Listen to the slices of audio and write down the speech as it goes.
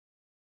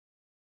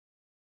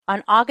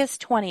On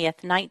August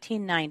 20th,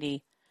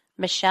 1990,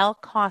 Michelle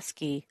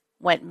Koski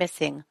went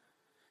missing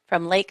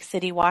from Lake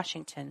City,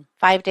 Washington.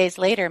 5 days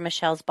later,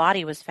 Michelle's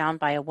body was found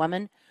by a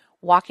woman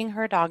walking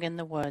her dog in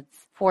the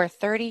woods. For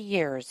 30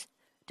 years,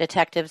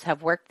 detectives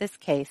have worked this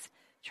case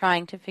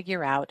trying to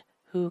figure out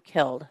who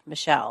killed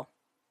Michelle.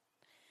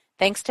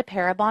 Thanks to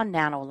Parabon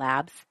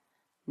Nanolabs,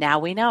 now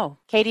we know.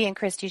 Katie and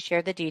Christy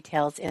shared the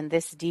details in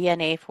this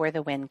DNA for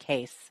the Win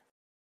case.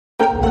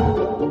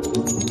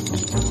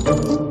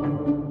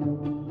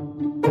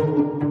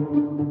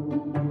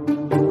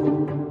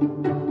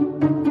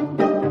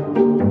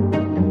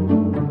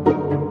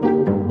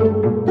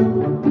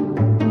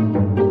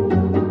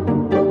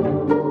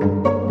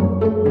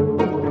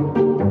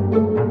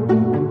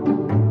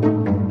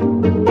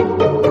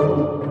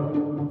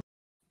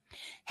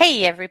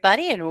 Hey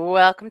everybody, and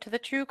welcome to the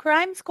True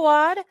Crime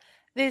Squad.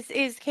 This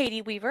is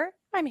Katie Weaver.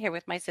 I'm here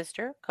with my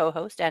sister,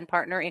 co-host, and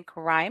partner in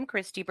crime,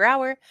 Christy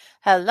Brower.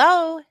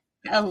 Hello.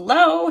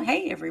 Hello.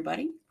 Hey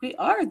everybody. We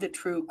are the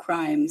True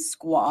Crime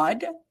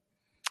Squad.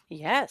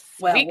 Yes.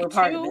 Well, week we're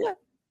part of 2 it.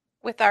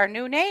 with our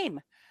new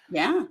name.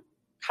 Yeah.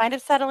 Kind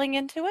of settling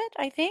into it,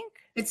 I think.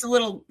 It's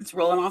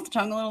rolling off the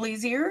tongue a little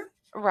easier.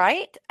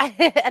 Right.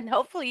 And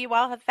hopefully you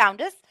all have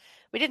found us.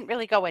 We didn't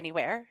really go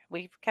anywhere.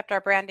 We've kept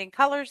our branding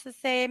colors the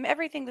same,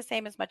 everything the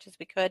same as much as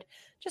we could.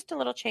 Just a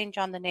little change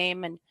on the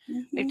name, and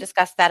we've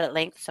discussed that at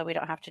length, so we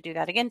don't have to do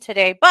that again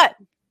today. But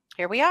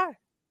here we are.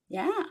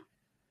 Yeah.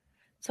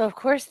 So, of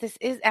course, this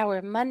is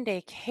our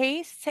Monday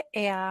case,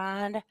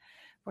 and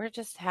we're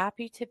just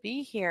happy to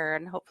be here.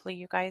 And hopefully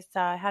you guys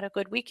had a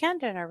good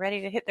weekend and are ready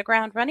to hit the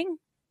ground running.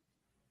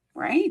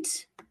 Right.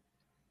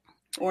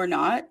 Or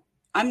not.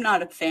 I'm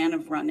not a fan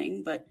of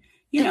running, but,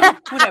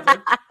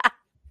 whatever.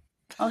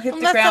 I'll hit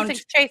Unless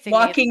the ground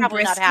walking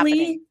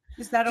briskly.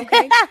 Is that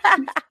okay?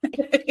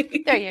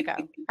 There you go.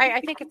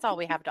 I think it's all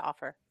we have to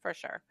offer, for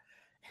sure.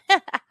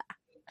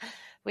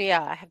 We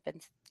have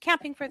been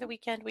camping for the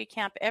weekend. We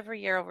camp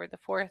every year over the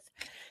 4th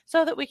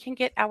so that we can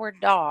get our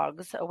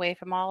dogs away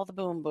from all the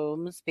boom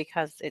booms,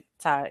 because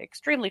it's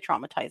extremely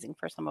traumatizing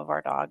for some of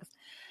our dogs.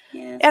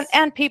 Yes.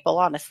 And people,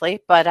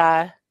 honestly.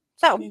 But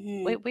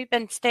we've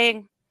been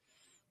staying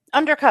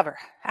undercover,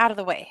 out of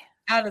the way.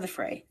 Out of the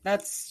fray.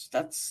 That's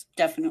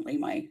definitely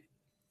my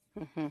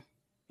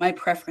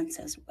preference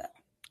as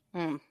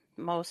well.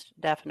 Most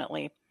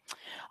definitely.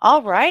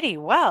 All righty.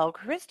 Well,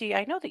 Christy,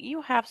 I know that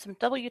you have some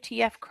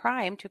WTF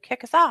crime to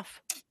kick us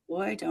off.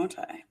 Boy, don't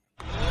I.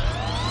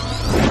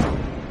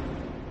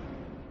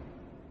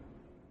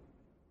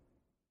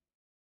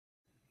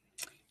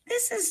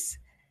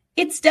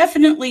 It's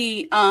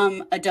definitely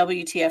a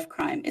WTF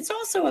crime. It's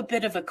also a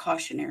bit of a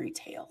cautionary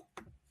tale,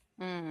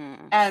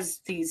 as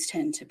these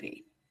tend to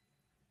be.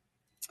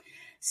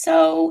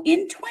 So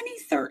in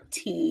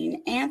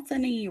 2013,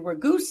 Anthony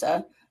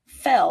Ragusa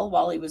fell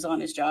while he was on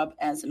his job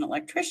as an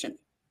electrician.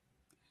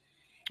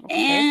 Okay.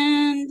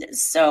 And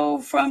so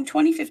from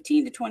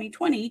 2015 to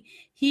 2020,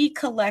 he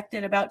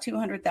collected about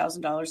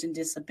 $200,000 in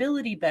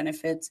disability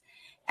benefits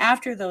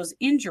after those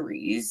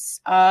injuries.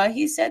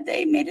 He said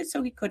they made it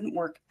so he couldn't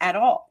work at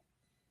all.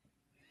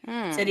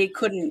 Said he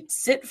couldn't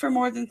sit for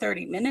more than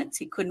 30 minutes.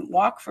 He couldn't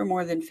walk for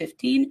more than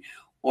 15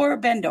 or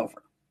bend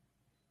over.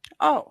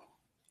 Oh.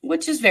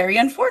 Which is very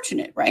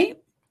unfortunate,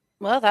 right?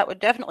 Well, that would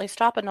definitely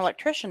stop an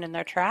electrician in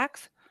their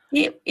tracks.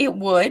 It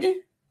would,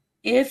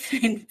 if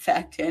in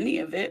fact any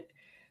of it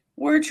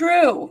were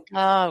true.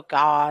 Oh,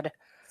 God.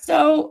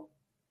 So,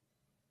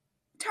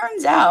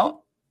 turns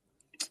out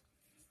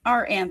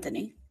our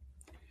Anthony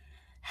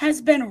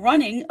has been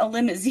running a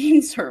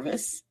limousine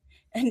service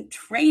and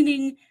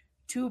training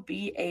to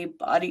be a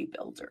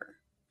bodybuilder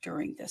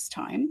during this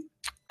time,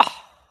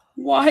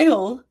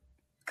 while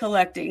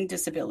collecting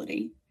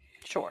disability.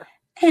 Sure.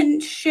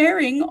 And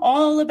sharing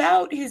all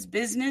about his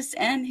business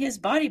and his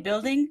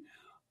bodybuilding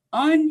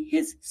on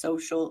his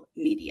social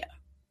media.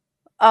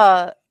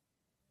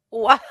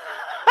 What?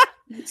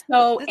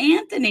 So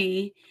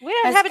Anthony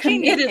has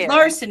committed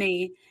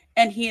larceny,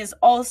 and he is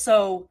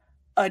also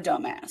a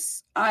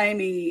dumbass. I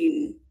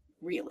mean,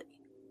 really.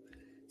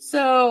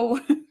 So,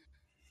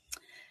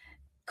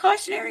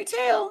 cautionary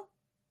tale.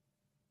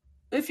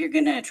 If you're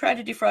going to try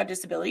to defraud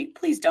disability,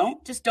 please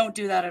don't. Just don't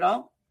do that at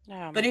all.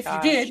 Oh, but if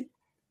you did,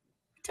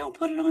 don't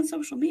put it on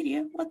social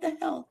media. What the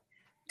hell?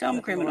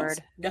 Dumb criminals.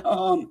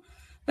 Dumb.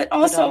 But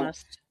also,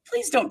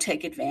 please don't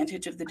take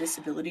advantage of the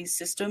disability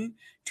system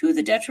to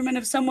the detriment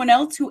of someone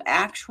else who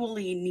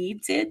actually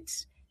needs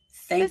it.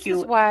 Thank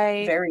you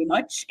very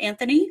much,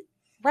 Anthony.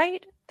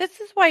 Right. This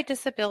is why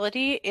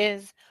disability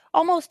is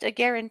almost a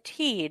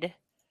guaranteed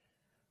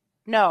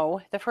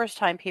no the first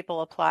time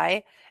people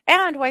apply,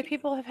 and why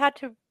people have had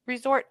to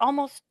resort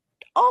almost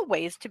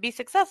always to be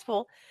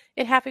successful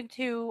in having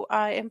to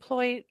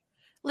employ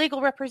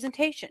legal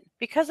representation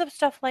because of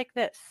stuff like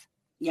this.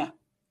 Yeah.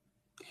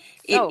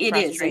 It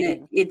is,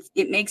 and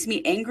it makes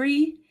me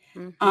angry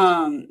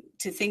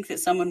to think that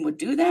someone would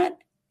do that.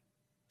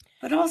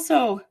 But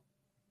also,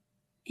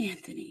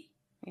 Anthony,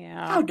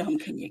 how dumb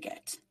can you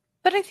get?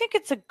 But I think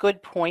it's a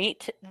good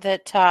point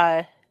that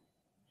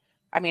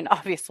I mean,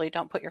 obviously,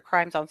 don't put your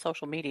crimes on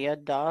social media,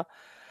 duh.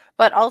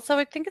 But also,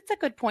 I think it's a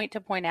good point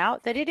to point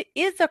out that it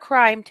is a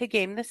crime to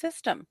game the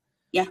system.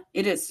 Yeah,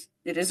 it is.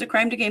 It is a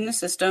crime to game the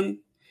system.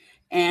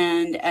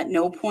 And at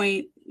no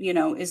point,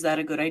 is that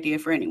a good idea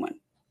for anyone.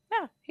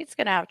 Yeah, he's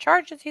going to have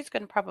charges. He's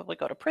going to probably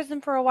go to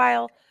prison for a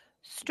while.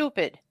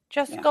 Stupid.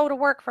 Just Yeah. go to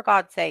work, for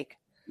God's sake.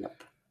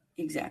 Yep.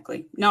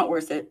 Exactly. Not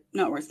worth it.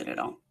 Not worth it at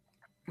all.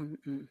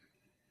 Mm-mm.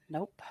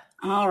 Nope.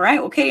 All right.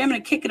 Okay, I'm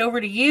going to kick it over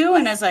to you.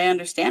 And as I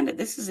understand it,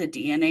 this is a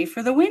DNA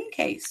for the win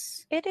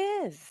case. It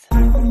is.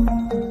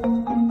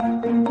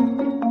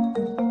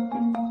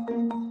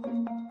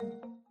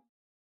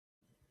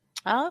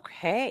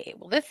 Okay.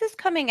 Well, this is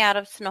coming out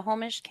of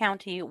Snohomish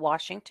County,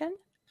 Washington.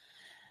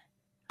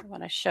 I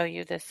want to show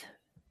you this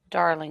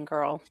darling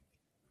girl.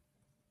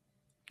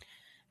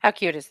 How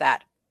cute is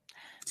that?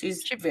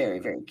 She's very,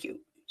 very cute.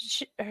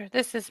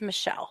 This is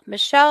Michelle.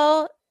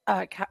 Michelle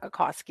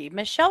Koski.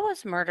 Michelle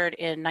was murdered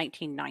in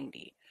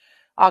 1990,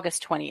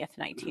 August 20th,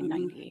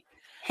 1990.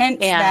 Hence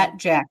that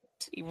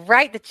jacket.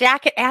 Right, the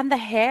jacket and the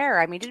hair.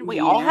 I mean, didn't we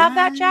all have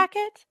that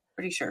jacket?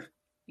 Pretty sure.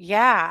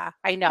 Yeah,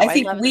 I know. I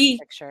think love this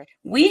picture.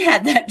 We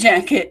had that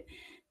jacket,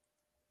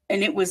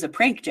 and it was a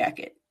prank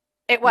jacket.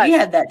 It was. We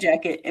had that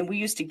jacket, and we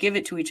used to give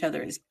it to each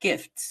other as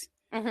gifts.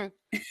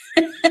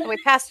 Mm-hmm. We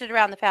passed it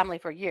around the family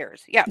for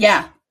years. Yeah.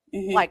 Yeah.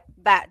 Mm-hmm. Like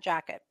that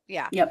jacket.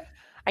 Yeah. Yep.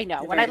 I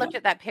know. When I looked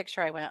at that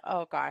picture, I went,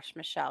 oh gosh,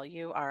 Michelle,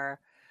 you are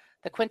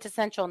the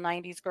quintessential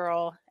 90s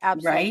girl.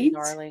 Absolutely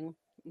darling.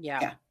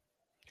 Yeah.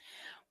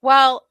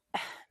 Well,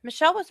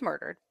 Michelle was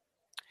murdered.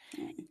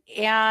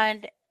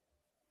 And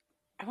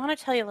I want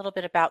to tell you a little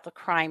bit about the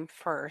crime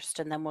first,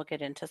 and then we'll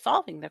get into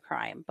solving the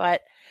crime.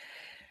 But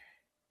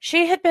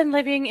she had been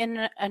living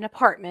in an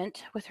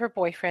apartment with her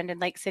boyfriend in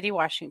Lake City,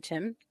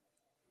 Washington,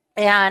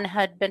 and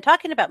had been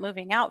talking about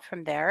moving out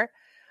from there.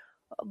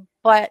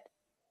 But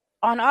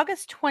on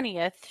August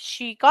 20th,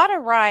 she got a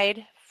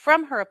ride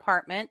from her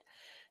apartment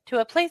to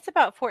a place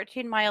about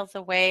 14 miles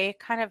away,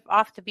 kind of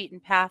off the beaten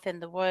path in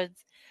the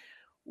woods,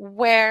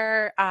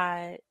 where,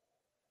 kind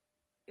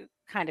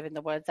of in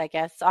the woods, I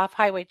guess, off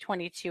Highway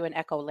 22 and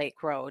Echo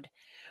Lake Road,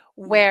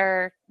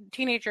 where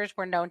teenagers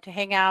were known to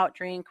hang out,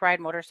 drink, ride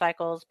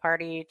motorcycles,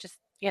 party, just,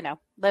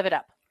 live it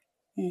up.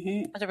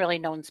 Mm-hmm. It was a really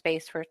known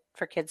space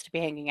for kids to be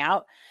hanging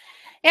out.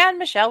 And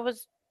Michelle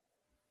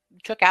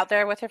took out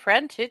there with her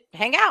friend to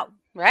hang out,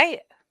 right?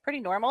 Pretty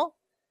normal.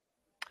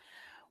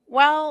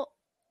 Well,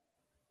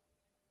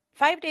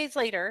 5 days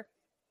later,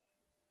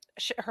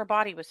 her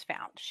body was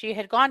found. She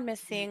had gone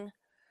missing,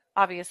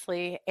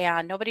 obviously,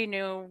 and nobody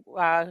knew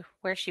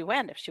where she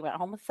went, if she went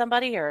home with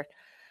somebody or,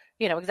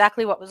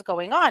 exactly what was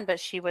going on, but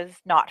she was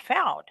not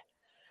found.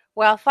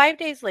 Well, 5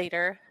 days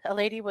later, a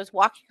lady was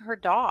walking her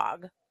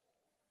dog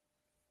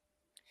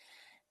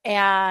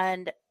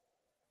and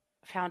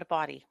found a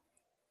body.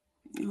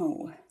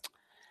 Oh.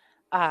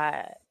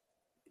 And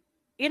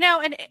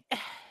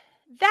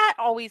that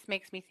always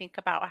makes me think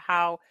about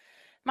how,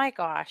 my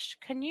gosh,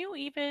 can you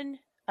even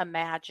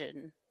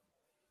imagine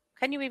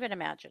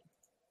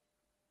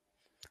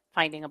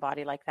finding a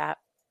body like that?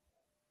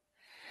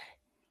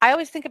 I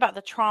always think about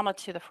the trauma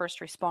to the first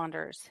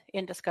responders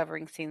in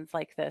discovering scenes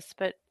like this,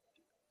 but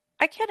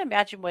I can't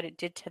imagine what it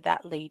did to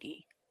that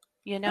lady,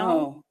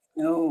 Oh,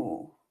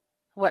 no.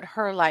 What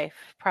her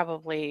life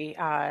probably,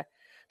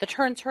 the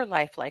turns her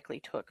life likely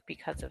took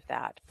because of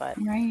that. But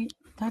right,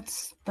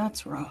 that's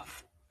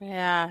rough.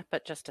 Yeah,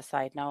 but just a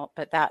side note,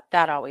 but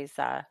that always,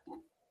 my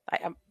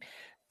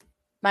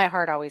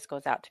heart always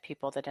goes out to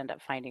people that end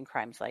up finding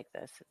crimes like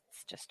this.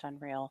 It's just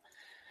unreal.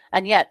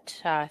 And yet,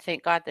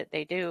 thank God that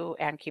they do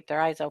and keep their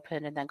eyes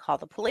open and then call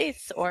the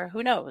police, or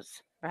who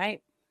knows,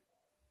 right?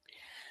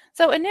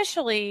 So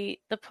initially,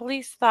 the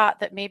police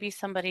thought that maybe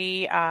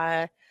somebody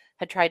had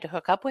tried to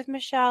hook up with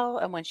Michelle,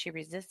 and when she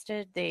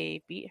resisted,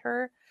 they beat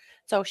her.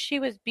 So she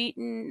was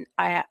beaten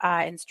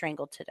and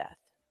strangled to death.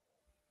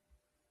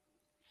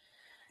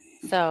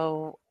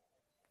 So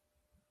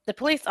the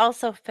police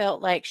also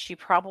felt like she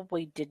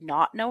probably did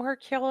not know her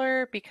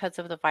killer because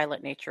of the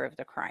violent nature of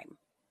the crime.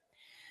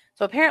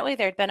 So apparently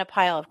there had been a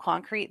pile of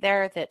concrete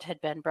there that had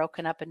been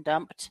broken up and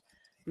dumped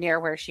near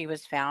where she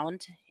was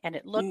found, and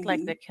it looked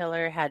like the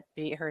killer had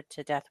beat her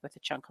to death with a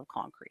chunk of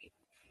concrete.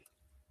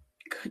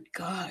 Good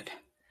God.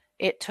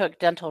 It took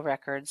dental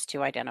records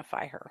to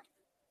identify her.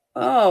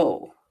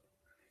 Oh.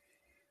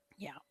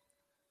 Yeah.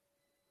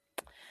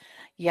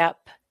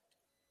 Yep.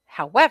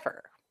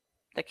 However,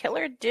 the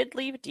killer did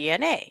leave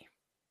DNA.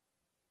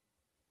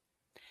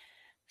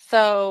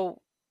 So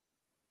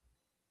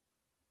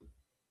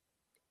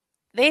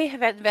they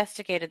have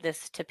investigated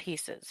this to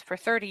pieces for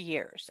 30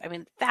 years. I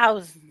mean,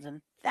 thousands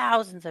and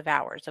thousands of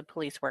hours of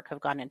police work have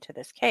gone into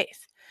this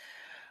case.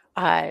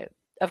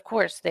 Of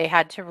course, they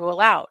had to rule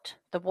out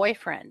the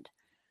boyfriend,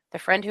 the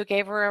friend who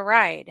gave her a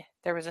ride.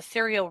 There was a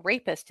serial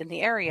rapist in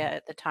the area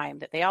at the time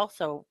that they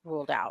also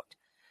ruled out.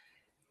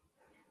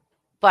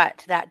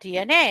 But that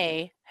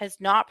DNA has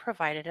not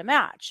provided a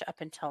match up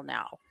until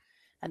now.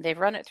 And they've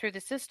run it through the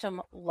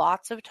system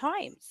lots of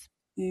times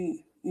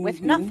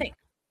with nothing.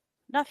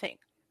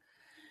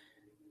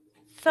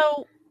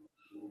 So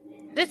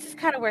this is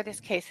kind of where this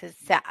case is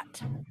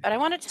sat. But I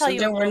want to tell So you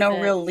a there were little no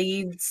bit. real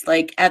leads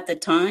like at the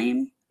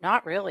time?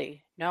 Not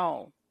really.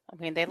 No. I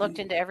mean, they looked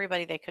into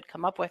everybody they could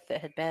come up with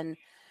that had been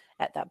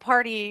at that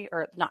party,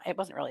 or not, it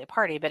wasn't really a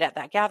party, but at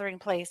that gathering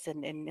place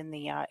in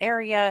the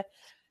area.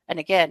 And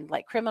again,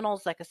 like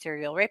criminals, like a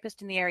serial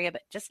rapist in the area,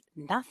 but just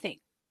nothing.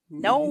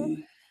 No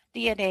Mm-hmm.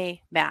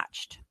 DNA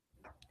matched.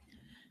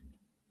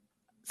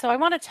 So I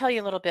want to tell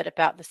you a little bit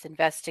about this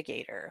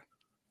investigator,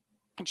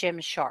 Jim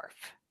Scharf.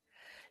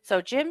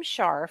 So Jim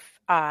Scharf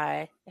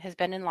has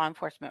been in law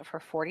enforcement for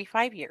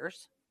 45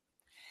 years.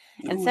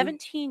 Oh, And wow.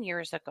 17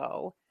 years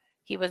ago,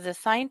 he was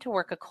assigned to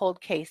work a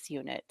cold case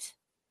unit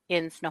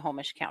in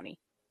Snohomish County.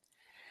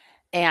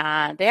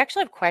 And they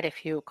actually have quite a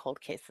few cold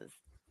cases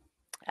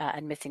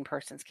and missing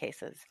persons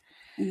cases.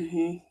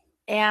 Mm-hmm.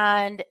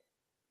 And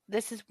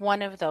this is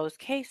one of those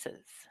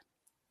cases.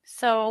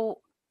 So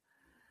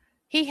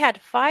he had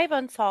 5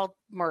 unsolved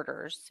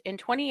murders. In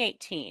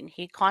 2018,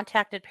 he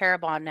contacted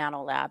Parabon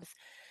Nanolabs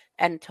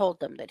and told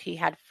them that he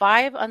had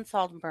 5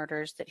 unsolved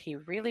murders that he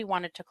really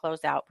wanted to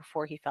close out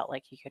before he felt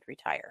like he could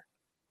retire.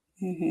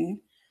 Mm-hmm.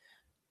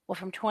 Well,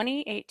 from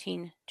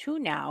 2018 to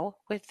now,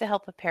 with the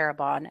help of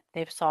Parabon,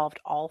 they've solved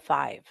all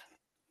 5.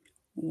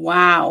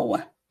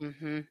 Wow.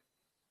 Hmm.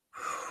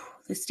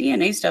 This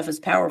DNA stuff is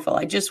powerful.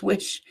 I just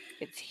wish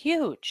It's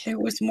huge. there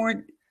was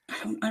more.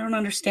 I don't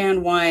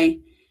understand why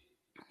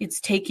it's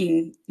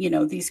taking,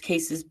 these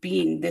cases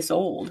being this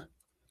old.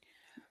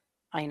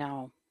 I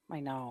know. I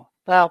know.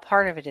 Well,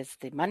 part of it is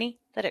the money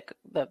that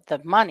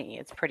the money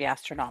is pretty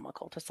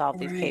astronomical to solve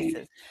these Right.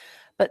 cases,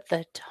 but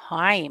the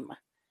time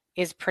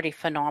is pretty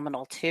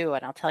phenomenal too,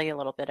 and I'll tell you a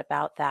little bit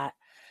about that.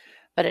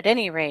 But at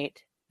any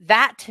rate,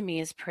 that to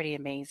me is pretty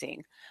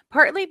amazing.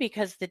 Partly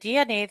because the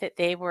DNA that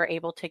they were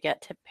able to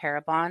get to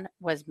Parabon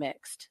was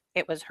mixed.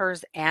 It was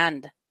hers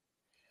and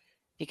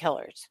the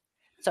killers.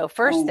 So Oh,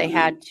 first they wow.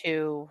 had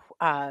to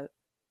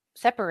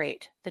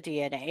separate the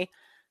DNA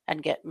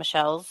and get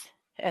Michelle's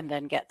and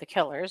then get the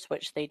killers,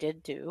 which they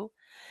did do.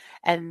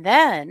 And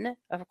then,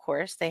 of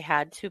course, they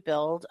had to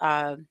build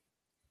a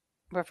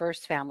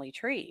reverse family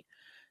tree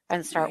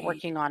and start Right.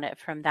 working on it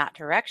from that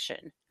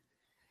direction.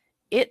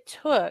 It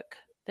took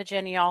the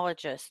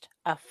genealogist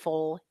a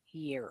full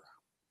year.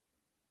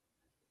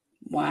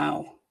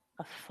 Wow.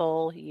 A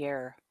full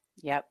year.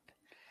 Yep.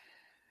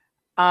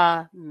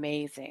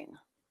 Amazing.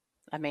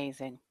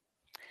 Amazing.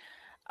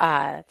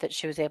 That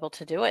she was able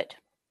to do it.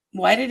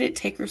 Why did it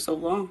take her so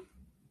long?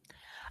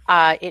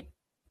 Uh, it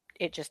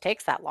it just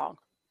takes that long.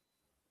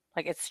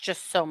 Like it's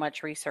just so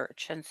much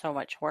research and so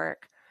much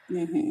work.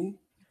 Mm-hmm.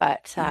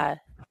 But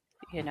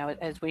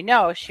as we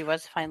know, she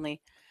was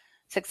finally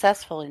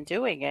successful in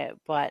doing it.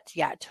 But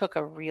yeah, it took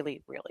a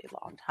really, really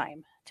long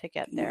time to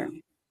get there. Wow.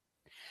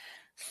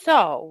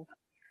 So,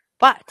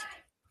 but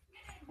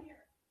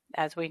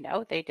as we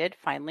know, they did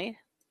finally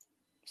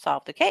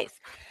solve the case.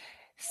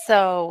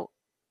 So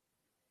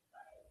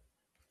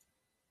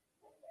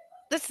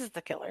this is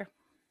the killer.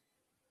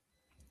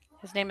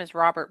 His name is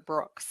Robert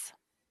Brooks.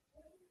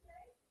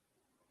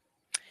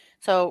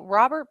 So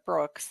Robert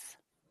Brooks,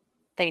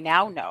 they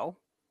now know,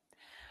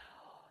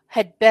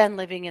 had been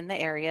living in the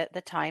area at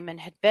the time and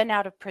had been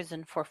out of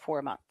prison for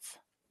 4 months.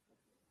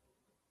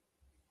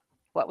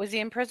 What was he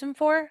in prison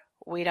for?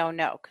 We don't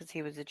know because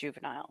he was a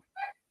juvenile.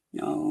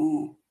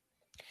 No.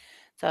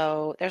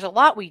 So there's a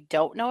lot we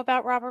don't know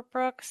about Robert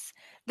Brooks.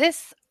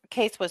 This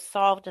case was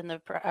solved and the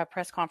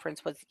press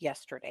conference was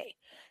yesterday.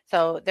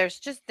 So there's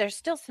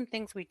still some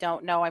things we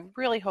don't know. I'm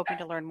really hoping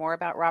to learn more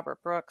about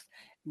Robert Brooks.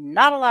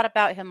 Not a lot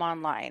about him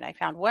online. I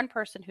found one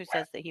person who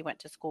says that he went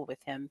to school with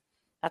him.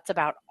 That's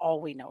about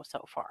all we know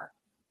so far.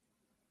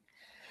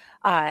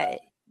 Uh,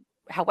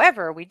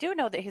 However, we do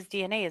know that his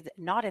DNA is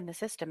not in the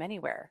system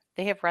anywhere.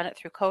 They have run it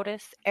through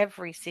CODIS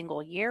every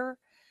single year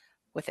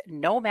with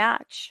no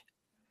match.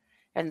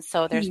 And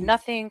so there's Hmm.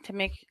 nothing to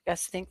make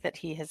us think that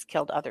he has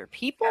killed other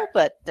people,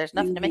 but there's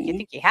nothing to make you Mm-hmm.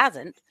 think he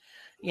hasn't,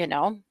 you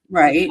know,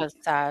 Right. because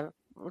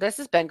this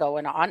has been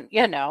going on.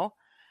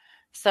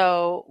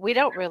 So we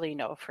don't really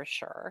know for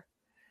sure.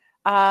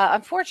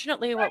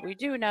 Unfortunately, what we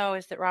do know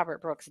is that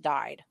Robert Brooks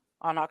died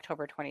on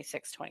October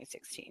 26,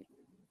 2016.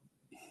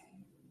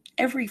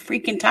 Every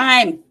freaking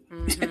time.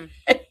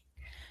 Mm-hmm.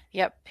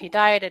 Yep, he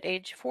died at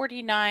age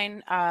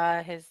 49.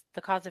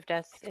 The cause of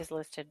death is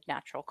listed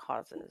natural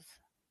causes.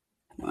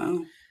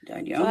 Wow.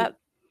 Died So young.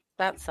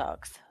 that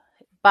sucks.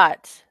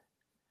 But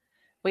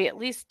we at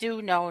least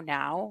do know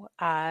now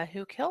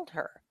who killed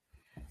her.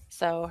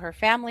 So her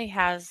family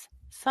has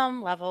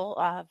some level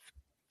of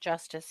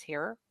justice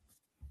here.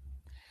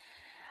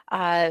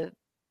 Uh,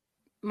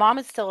 Mom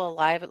is still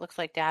alive. It looks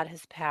like dad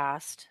has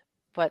passed,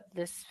 but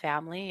this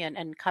family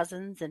and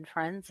cousins and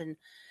friends and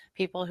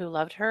people who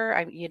loved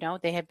her,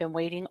 they had been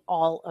waiting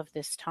all of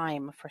this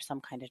time for some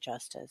kind of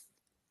justice.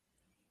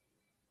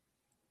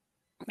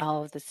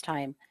 All of this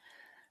time.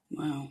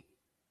 Wow.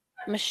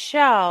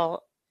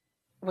 Michelle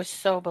was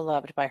so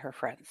beloved by her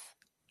friends.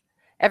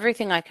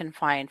 Everything I can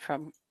find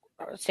from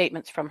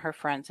statements from her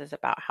friends is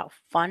about how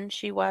fun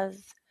she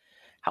was,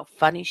 how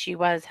funny she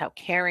was, how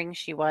caring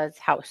she was,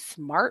 how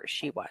smart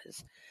she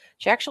was.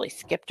 She actually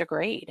skipped a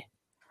grade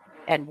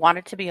and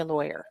wanted to be a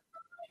lawyer.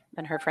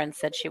 And her friends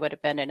said she would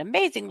have been an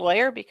amazing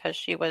lawyer because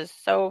she was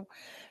so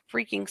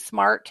freaking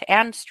smart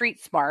and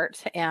street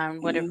smart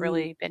and would have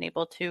really been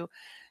able to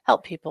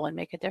help people and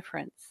make a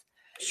difference.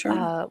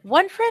 Sure.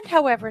 One friend,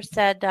 however,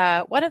 said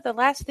one of the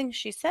last things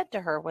she said to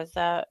her was,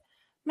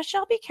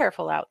 Michelle, be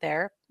careful out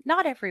there.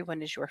 Not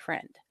everyone is your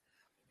friend.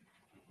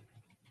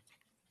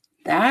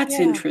 That's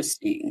Yeah.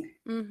 interesting.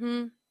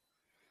 Mm-hmm.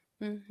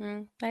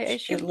 Mm-hmm.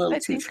 She get a little I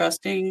too think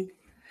trusting.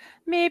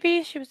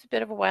 maybe she was a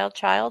bit of a wild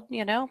child,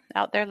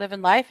 out there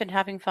living life and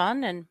having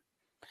fun, and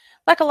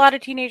like a lot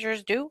of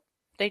teenagers do,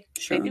 they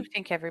Sure. do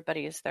think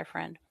everybody is their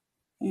friend,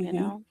 you Mm-hmm.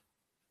 know.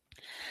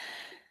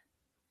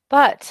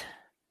 But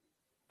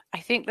I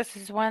think this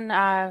is one.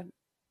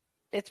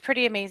 It's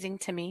pretty amazing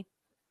to me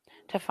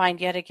to find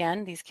yet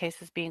again these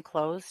cases being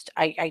closed.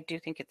 I do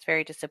think it's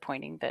very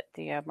disappointing that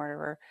the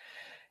murderer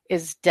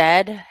is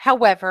dead.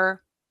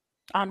 However,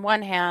 on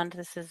one hand,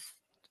 this is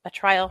a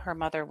trial her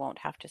mother won't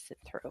have to sit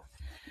through.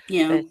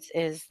 Yeah. This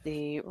is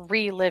the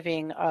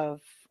reliving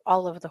of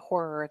all of the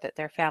horror that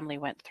their family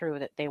went through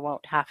that they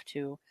won't have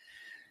to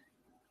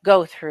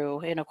go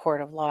through in a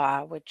court of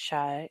law, which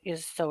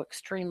is so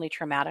extremely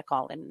traumatic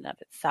all in and of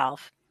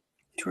itself.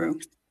 True.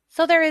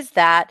 So there is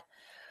that.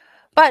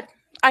 But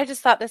I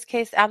just thought this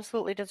case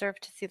absolutely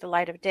deserved to see the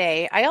light of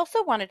day. I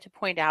also wanted to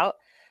point out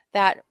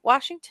that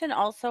Washington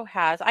also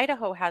has,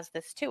 Idaho has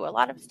this too. A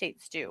lot of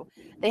states do.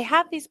 They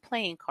have these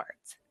playing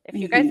cards. If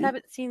you guys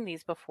haven't seen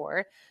these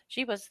before,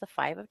 she was the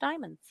Five of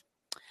Diamonds.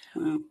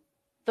 Wow.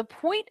 The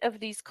point of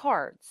these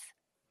cards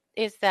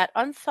is that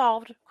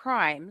unsolved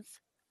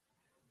crimes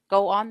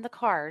go on the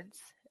cards,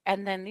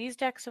 and then these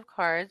decks of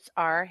cards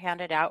are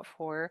handed out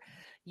for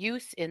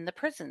use in the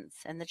prisons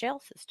and the jail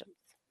systems.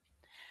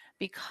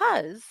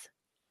 Because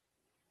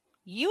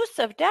use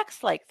of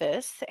decks like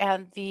this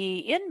and the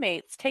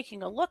inmates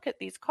taking a look at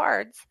these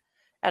cards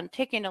and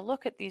taking a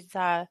look at these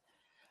the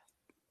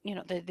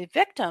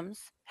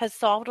victims has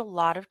solved a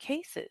lot of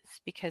cases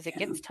because it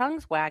gets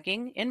tongues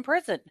wagging in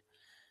prison,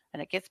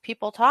 and it gets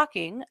people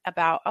talking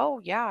about, oh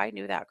yeah, I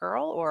knew that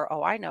girl, or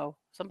oh, I know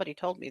somebody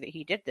told me that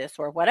he did this,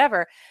 or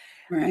whatever.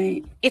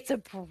 Right. It's a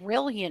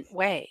brilliant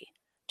way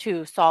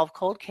to solve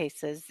cold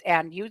cases,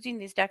 and using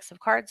these decks of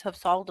cards have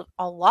solved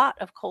a lot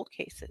of cold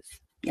cases.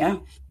 Yeah.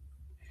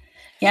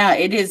 Yeah,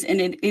 it is.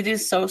 And it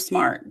is so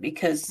smart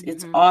because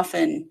it's Mm-hmm.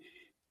 often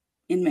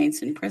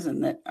inmates in prison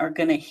that are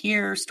going to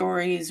hear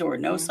stories or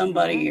know Mm-hmm.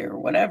 somebody or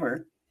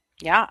whatever.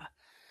 Yeah.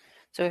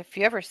 So if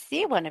you ever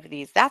see one of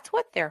these, that's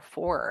what they're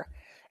for.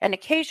 And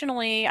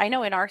occasionally, I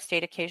know in our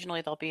state,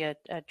 occasionally there'll be a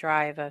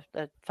drive, a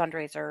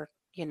fundraiser,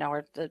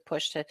 or the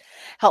push to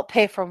help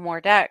pay for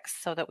more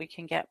decks so that we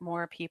can get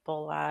more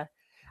people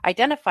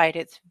identified.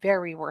 It's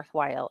very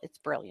worthwhile. It's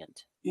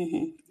brilliant.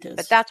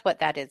 But that's what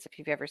that is. If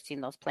you've ever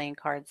seen those playing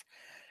cards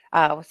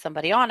with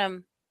somebody on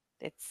them,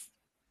 it's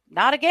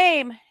not a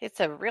game. It's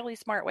a really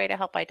smart way to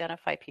help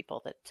identify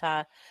people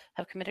that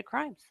have committed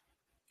crimes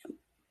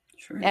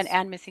Sure and, is.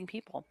 and missing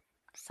people.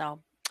 So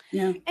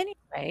Yeah.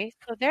 anyway,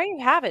 so there you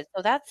have it.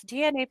 So that's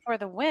DNA for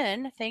the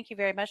win. Thank you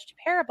very much to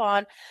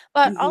Parabon,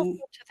 but also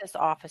to this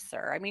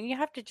officer. I mean, you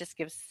have to just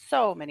give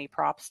so many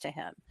props to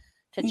him,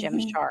 to Jim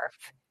Scharf.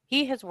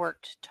 He has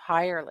worked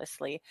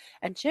tirelessly,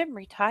 and Jim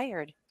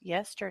retired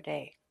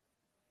yesterday.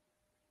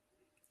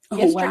 Oh,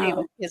 Yesterday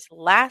was wow. his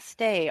last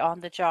day on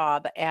the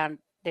job, and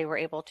they were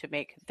able to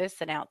make this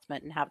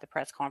announcement and have the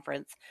press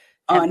conference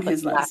and On put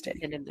his the last last day.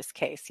 pin in this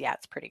case. Yeah,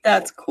 it's pretty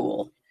That's cool.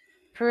 cool.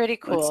 Pretty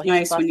Well, cool. it's He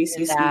nice when you busted see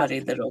his ass. somebody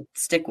that'll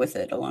stick with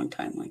it a long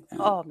time like that.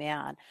 Oh,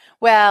 man.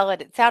 Well,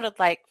 and it sounded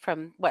like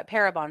from what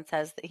Parabon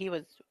says that he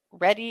was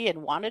ready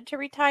and wanted to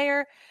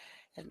retire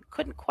and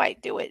couldn't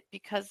quite do it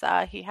because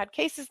he had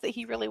cases that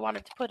he really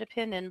wanted to put a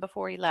pin in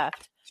before he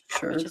left, which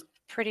Sure. is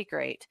pretty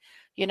great.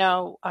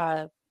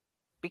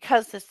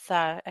 Because this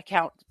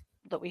account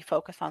that we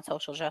focus on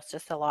social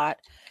justice a lot,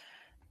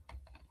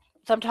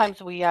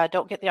 sometimes we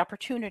don't get the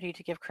opportunity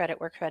to give credit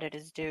where credit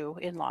is due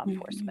in law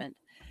enforcement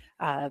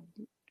uh,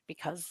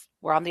 because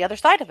we're on the other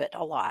side of it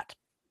a lot.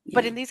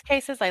 But Yeah. in these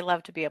cases, I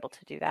love to be able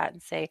to do that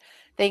and say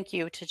thank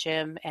you to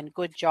Jim and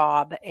good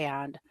job.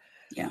 And,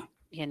 Yeah.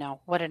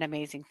 what an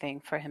amazing thing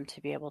for him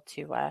to be able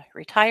to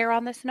retire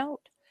on this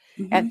note.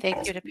 And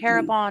thank you to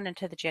Parabon and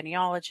to the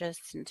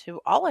genealogists and to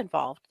all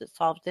involved that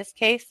solved this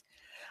case.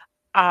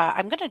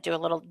 I'm going to do a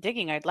little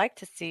digging. I'd like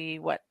to see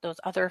what those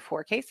other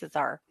 4 cases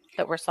are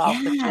that were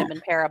solved with Yeah. Jim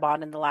and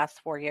Parabon in the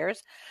last 4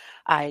 years.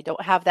 I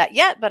don't have that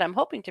yet, but I'm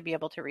hoping to be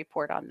able to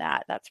report on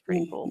that. That's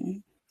pretty cool.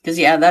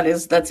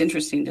 Because that's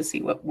interesting to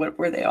see what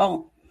were they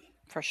all.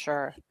 For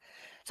sure.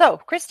 So,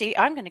 Christy,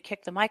 I'm going to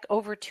kick the mic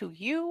over to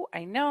you.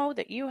 I know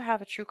that you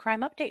have a true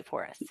crime update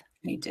for us.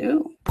 I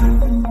do.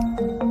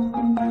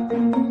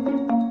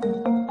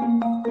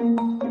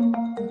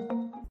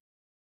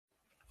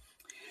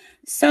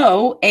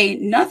 So,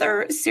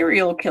 another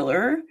serial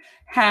killer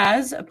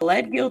has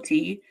pled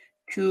guilty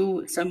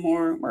to some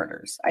more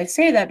murders. I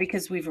say that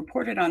because we've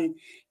reported on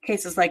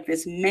cases like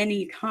this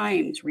many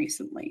times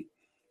recently,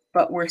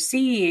 but we're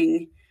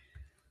seeing,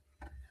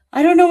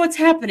 I don't know what's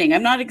happening.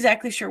 I'm not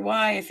exactly sure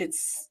why, if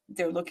it's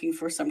they're looking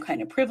for some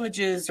kind of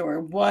privileges or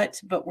what,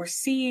 but we're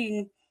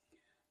seeing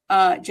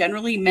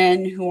generally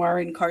men who are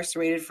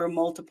incarcerated for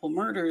multiple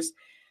murders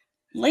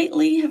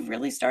lately have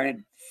really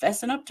started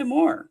fessing up to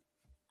more.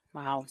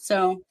 Wow.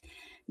 So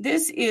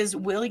this is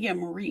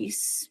William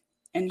Reece,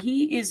 and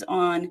he is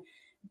on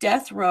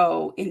death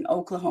row in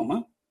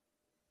Oklahoma.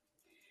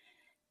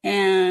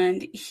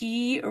 And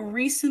he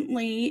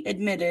recently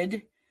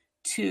admitted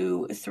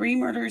to 3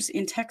 murders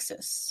in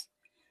Texas.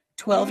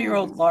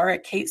 12-year-old Laura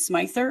Kate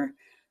Smither,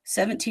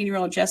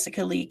 17-year-old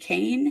Jessica Lee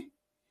Kane,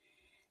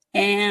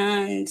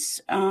 and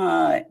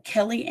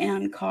Kelly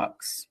Ann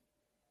Cox.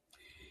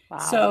 Wow.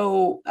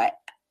 So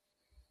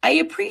I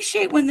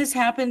appreciate when this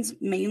happens,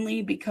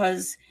 mainly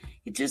because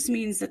it just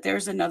means that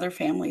there's another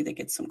family that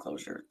gets some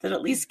closure, that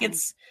at least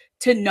gets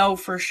to know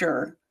for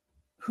sure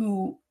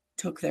who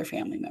took their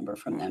family member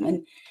from them.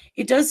 And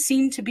it does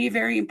seem to be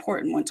very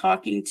important when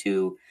talking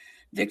to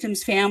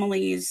victims'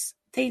 families.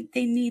 They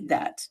need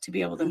that to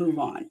be able to move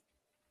on.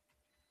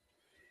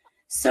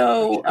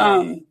 So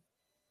sure.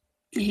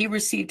 He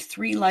received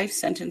 3 life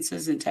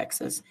sentences in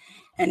Texas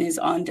and is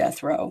on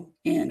death row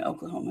in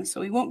Oklahoma.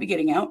 So he won't be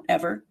getting out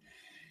ever.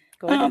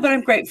 But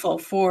I'm grateful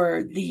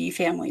for the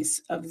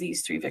families of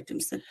these 3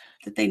 victims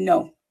that they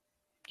know.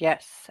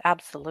 Yes,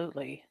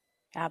 absolutely.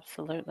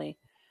 Absolutely.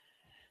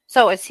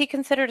 So is he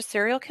considered a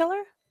serial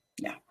killer?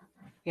 Yeah.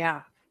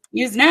 Yeah.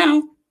 He is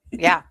now.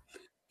 Yeah.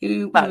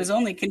 He was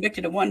only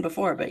convicted of 1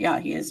 before, but yeah,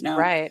 he is now.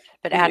 Right.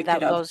 But add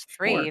those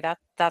 3, 4.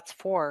 that's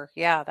 4.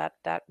 Yeah,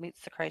 that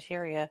meets the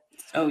criteria.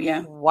 Oh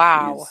yeah.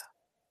 Wow.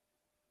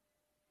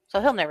 So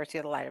he'll never see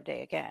the light of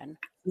day again.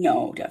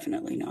 No,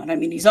 definitely not. I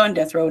mean, he's on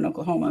death row in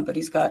Oklahoma, but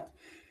he's got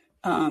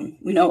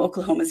we know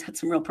Oklahoma's had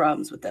some real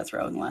problems with death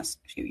row in the last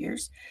few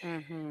years.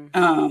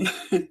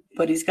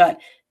 But he's got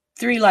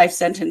 3 life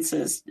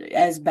sentences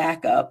as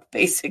backup,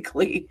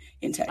 basically,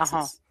 in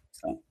Texas.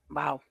 So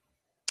wow.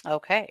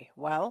 Okay.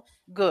 Well,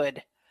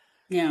 good.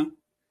 Yeah.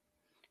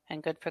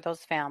 And good for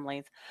those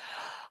families.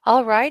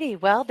 All righty.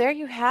 Well, there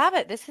you have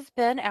it. This has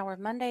been our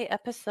Monday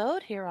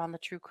episode here on the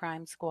True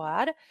Crime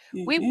Squad.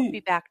 We will be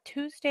back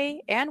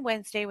Tuesday and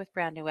Wednesday with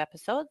brand new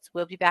episodes.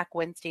 We'll be back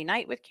Wednesday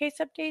night with case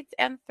updates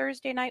and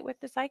Thursday night with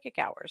the psychic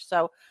hours.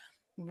 So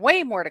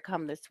way more to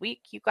come this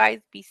week. You guys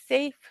be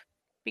safe,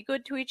 be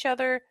good to each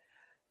other,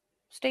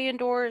 stay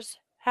indoors,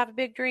 have a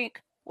big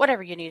drink,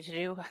 whatever you need to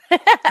do.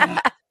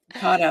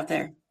 Hot out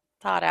there.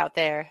 It's hot out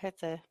there.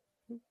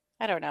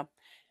 I don't know.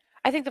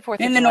 I think the 4th of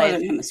July in the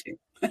Northern Hemisphere.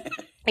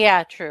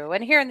 Yeah, true.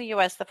 And here in the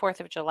U.S., the 4th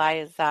of July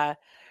is,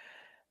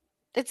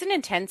 it's an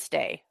intense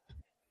day.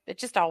 It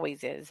just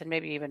always is, and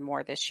maybe even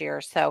more this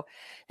year. So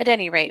at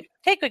any rate,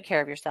 take good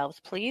care of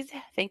yourselves, please.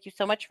 Thank you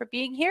so much for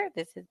being here.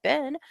 This has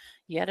been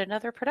yet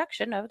another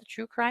production of the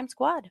True Crime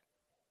Squad.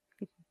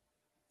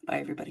 Bye,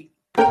 everybody.